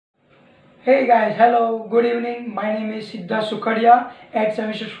Hey guys, hello, good evening. My name is Siddharth Sukhadiya, 8th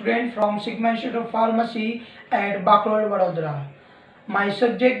semester student from Sigma Institute of Pharmacy at Bakrol, Vadodara. My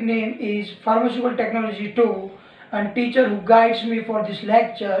subject name is Pharmaceutical Technology 2 and teacher who guides me for this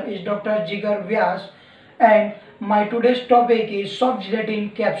lecture is Dr. Jigar Vyas, and my today's topic is soft gelatin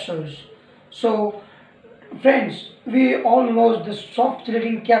capsules. So friends, we all know the soft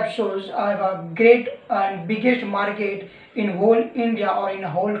gelatin capsules have a great and biggest market in whole India or in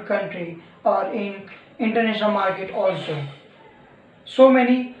whole country or in international market also. So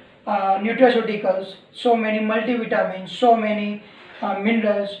many nutraceuticals, so many multivitamins, so many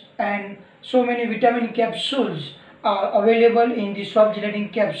minerals and so many vitamin capsules are available in the soft gelatin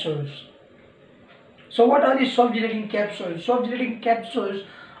capsules. So what are the soft gelatin capsules? Soft gelatin capsules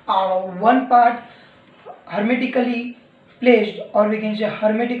are one part hermetically placed, or we can say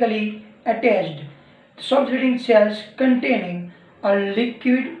hermetically attached soft gelatin cells containing a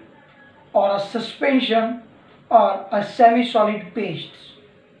liquid or a suspension or a semi-solid paste.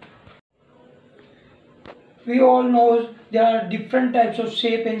 We all know there are different types of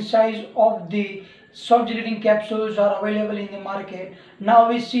shape and size of the soft gelatin capsules are available in the market. Now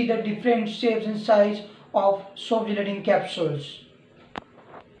we see the different shapes and size of soft gelatin capsules.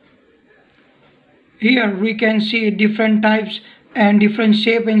 Here we can see different types and different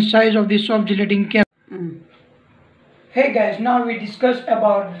shape and size of the soft gelatin capsule. Hey guys, now we discuss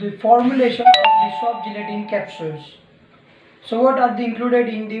about the formulation of the soft gelatin capsules. So what are the included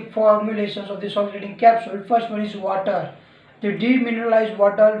in the formulations of the soft gelatin capsule? First one is water, the demineralized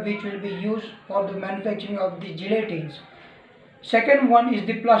water which will be used for the manufacturing of the gelatins. Second one is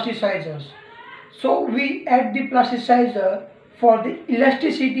the plasticizers. So we add the plasticizer for the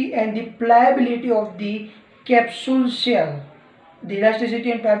elasticity and the pliability of the capsule shell. The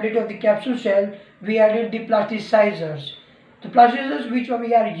elasticity and pliability of the capsule shell, we added the plasticizers. The plasticizers which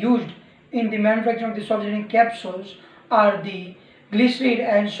we are used in the manufacturing of the soft gelatin capsules are the glycerin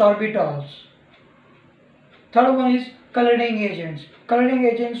and sorbitols. Third one is coloring agents. Coloring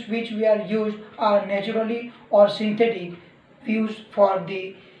agents which we are used are naturally or synthetic used for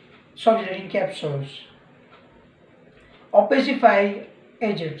the soft gelatin capsules. Opacify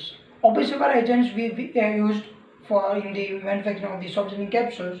agents. Opacifier agents we are used for in the manufacturing of the soft gelatin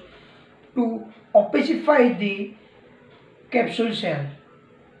capsules to opacify the capsule shell.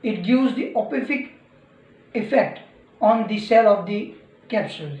 It gives the opacific effect on the cell of the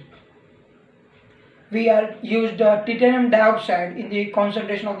capsule. We are used titanium dioxide in the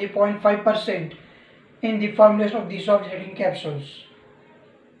concentration of the 0.5% in the formulation of the soft gelatin capsules.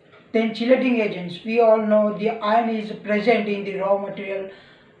 Then chelating agents, we all know the iron is present in the raw material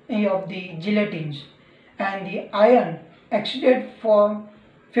of the gelatins, and the iron exceeded from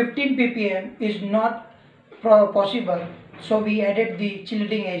 15 ppm is not possible, so we added the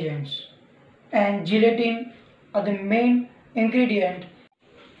chelating agents. And gelatin are the main ingredient.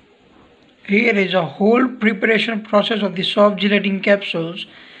 Here is a whole preparation process of the soft gelatin capsules.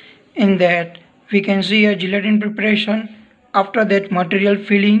 In that we can see a gelatin preparation, after that material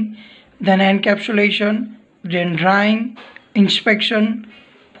filling, then encapsulation, then drying, inspection,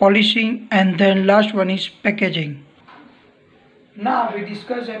 polishing, and then last one is packaging. Now we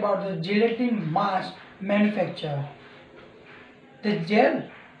discuss about the gelatin mass manufacture. The gel,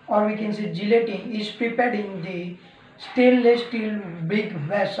 or we can say gelatin, is prepared in the stainless steel big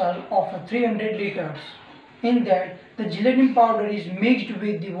vessel of 300 liters. In that the gelatin powder is mixed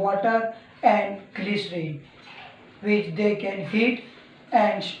with the water and glycerin, which they can heat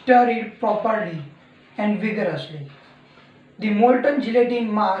and stir it properly and vigorously. The molten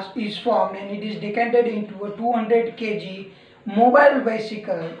gelatin mass is formed and it is decanted into a 200 kg mobile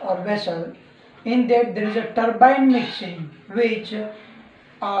vesicle or vessel. In that there is a turbine mixing which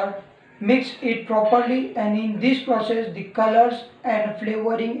are mix it properly, and in this process the colors and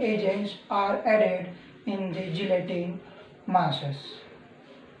flavoring agents are added in the gelatin masses.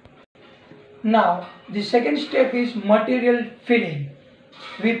 Now the second step is material filling.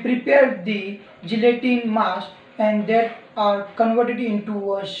 We prepare the gelatin mass and that are converted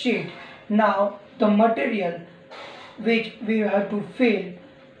into a sheet. Now the material which we have to fill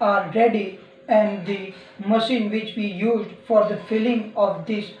are ready, and the machine which we used for the filling of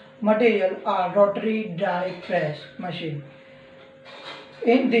this material are rotary die press machine.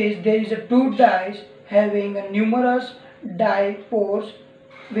 In this there is a two dies having a numerous die pores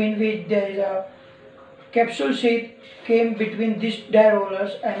in which there is a capsule sheath came between these die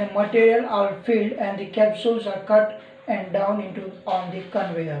rollers, and the material are filled and the capsules are cut and down into on the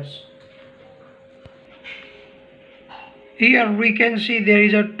conveyors. Here we can see there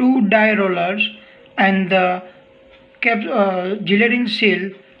is a two die rollers, and the gelatin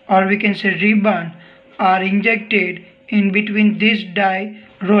seal or we can say ribbon are injected in between these dye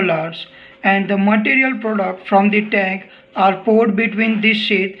rollers, and the material product from the tank are poured between this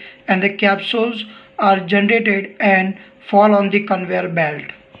sheath, and the capsules are generated and fall on the conveyor belt.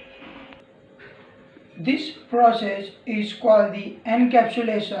 This process is called the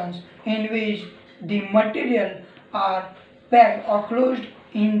encapsulations, in which the material are packed or closed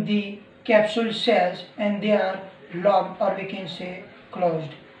in the capsule cells and they are locked, or we can say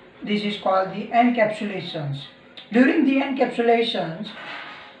closed. This is called the encapsulations. During the encapsulations,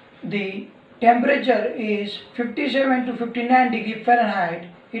 the temperature is 57 to 59 degree Fahrenheit.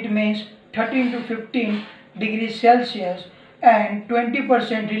 It means 13 to 15 degrees Celsius, and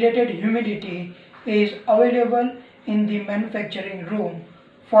 20% related humidity is available in the manufacturing room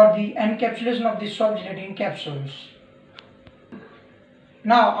for the encapsulation of the soft gelatin capsules.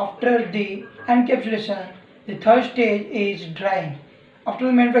 Now, after the encapsulation, the third stage is drying. After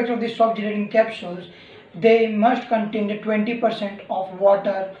the manufacture of the soft gelatin capsules, they must contain the 20% of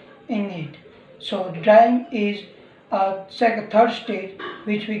water in it. So drying is a third stage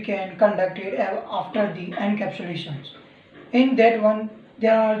which we can conduct it after the encapsulations. In that one,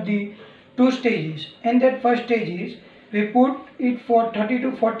 there are the two stages. In that first stage is we put it for 30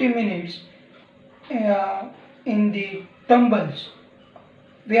 to 40 minutes in the tumbles,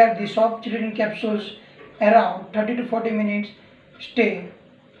 where the soft gelatin capsules around 30 to 40 minutes stay,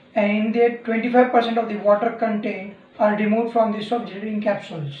 and in that 25% of the water contained are removed from the soft gelatin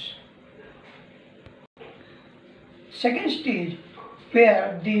capsules. Second stage,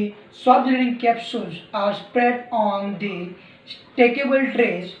 where the soft gelatin capsules are spread on the stackable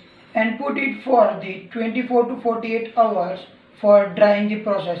trays and put it for the 24 to 48 hours for drying the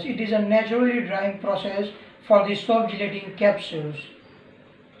process. It is a naturally drying process for the soft gelatin capsules.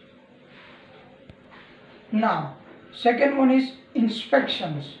 Now, second one is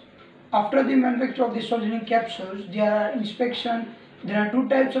inspections. After the manufacture of the soft gelatin capsules, there are two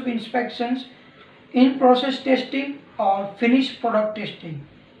types of inspections: in-process testing or finished product testing.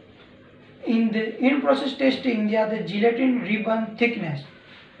 In the in-process testing, there are the gelatin ribbon thickness.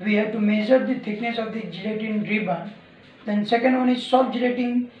 We have to measure the thickness of the gelatin ribbon. Then second one is soft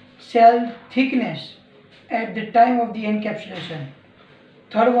gelatin cell thickness at the time of the encapsulation.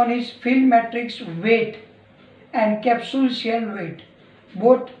 Third one is film matrix weight and capsule shell weight.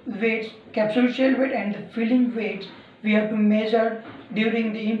 Both weights, capsule shell weight and the filling weights, we have to measure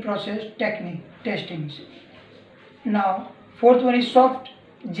during the in-process testings. Now, fourth one is soft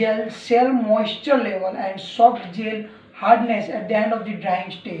gel cell moisture level and soft gel hardness at the end of the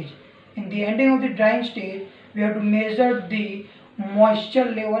drying stage. In the ending of the drying stage, we have to measure the moisture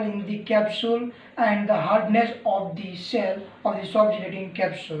level in the capsule and the hardness of the cell of the soft gelatin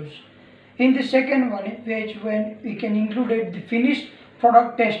capsules. In the second one, when we can include the finished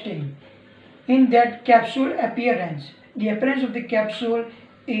product testing. In that, capsule appearance, the appearance of the capsule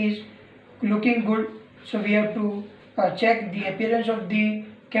is looking good, so we have to check the appearance of the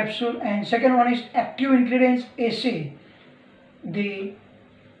capsule. And second one is active ingredients assay, the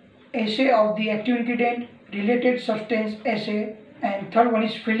assay of the active ingredient related substance assay. And third one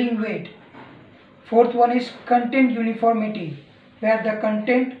is filling weight. Fourth one is content uniformity, where the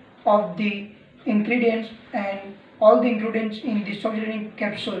content of the ingredients and all the ingredients in the soft gelatin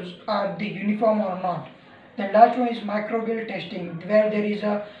capsules are the uniform or not. The last one is microbial testing, where there is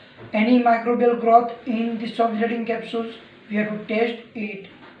any microbial growth in the soft gelatin capsules, we have to test it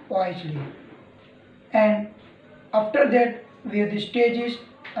wisely. And after that, we have the stages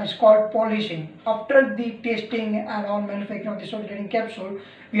is called polishing. After the testing and all manufacturing of the soft gelatin capsule,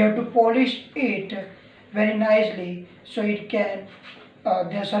 we have to polish it very nicely so it can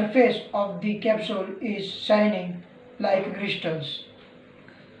the surface of the capsule is shining like crystals.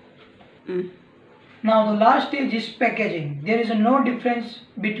 Now the last stage is packaging. There is no difference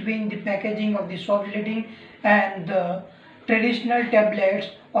between the packaging of the soft gelatin and the traditional tablets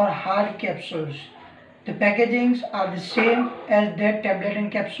or hard capsules. The packagings are the same as their tablet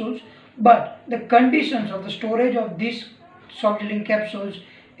and capsules, but the conditions of the storage of these soft gelatin capsules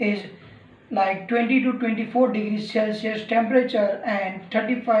is like 20 to 24 degrees Celsius temperature and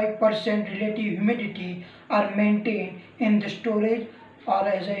 35% relative humidity are maintained in the storage or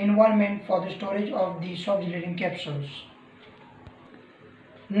as an environment for the storage of the soft gelatin capsules.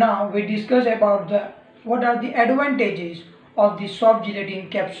 Now we discuss about what are the advantages of the soft gelatin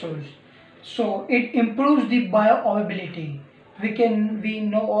capsules. So it improves the bioavailability.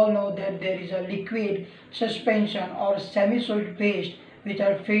 We all know that there is a liquid suspension or semi-solid paste which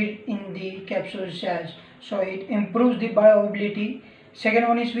are filled in the capsule cells. So it improves the bioavailability. Second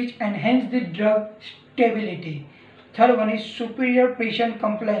one is which enhance the drug stability. Third one is superior patient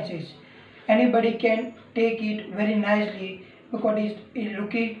compliances. Anybody can take it very nicely because it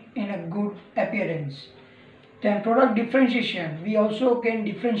looking in a good appearance. Then product differentiation. We also can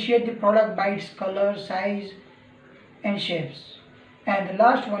differentiate the product by its color, size and shapes. And the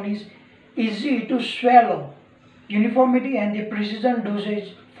last one is easy to swallow, uniformity and the precision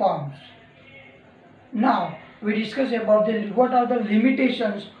dosage forms. Now we discuss about what are the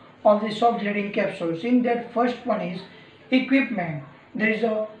limitations of the soft gelatin capsules. In that, first one is equipment. There is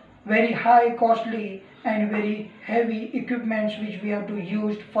a very high costly and very heavy equipments which we have to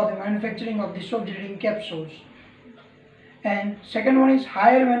use for the manufacturing of the soft gelatin capsules. And second one is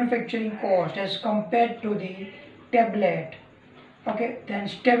higher manufacturing cost as compared to the tablet. Okay, then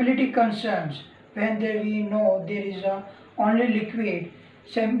stability concerns. When there we know there is a only liquid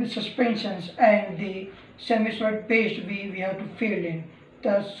suspensions and the semi-solid paste we have to fill in.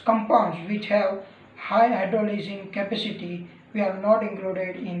 The compounds which have high hydrolyzing capacity we are not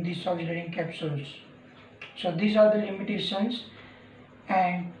included in the soft gelatin capsules. So these are the limitations.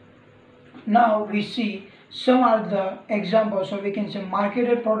 And now we see some are the examples, so we can say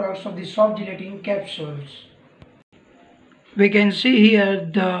marketed products of the soft gelatin capsules. We can see here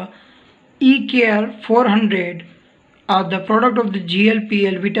the E-Care 400 are the product of the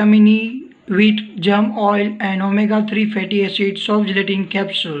GLPL, vitamin E, wheat germ oil and omega-3 fatty acid soft gelatin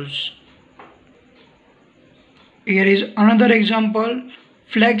capsules. Here is another example,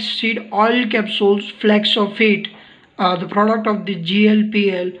 flax seed oil capsules, flax of wheat are the product of the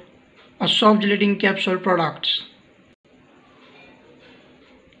GLPL, a soft gelatin capsule products.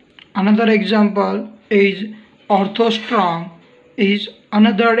 Another example is OrthoStrong is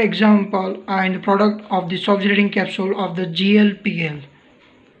another example and product of the soft gelatin capsule of the GLPL.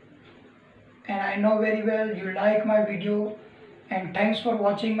 And I know very well you like my video, and thanks for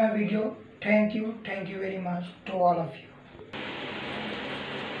watching my video. Thank you very much to all of you.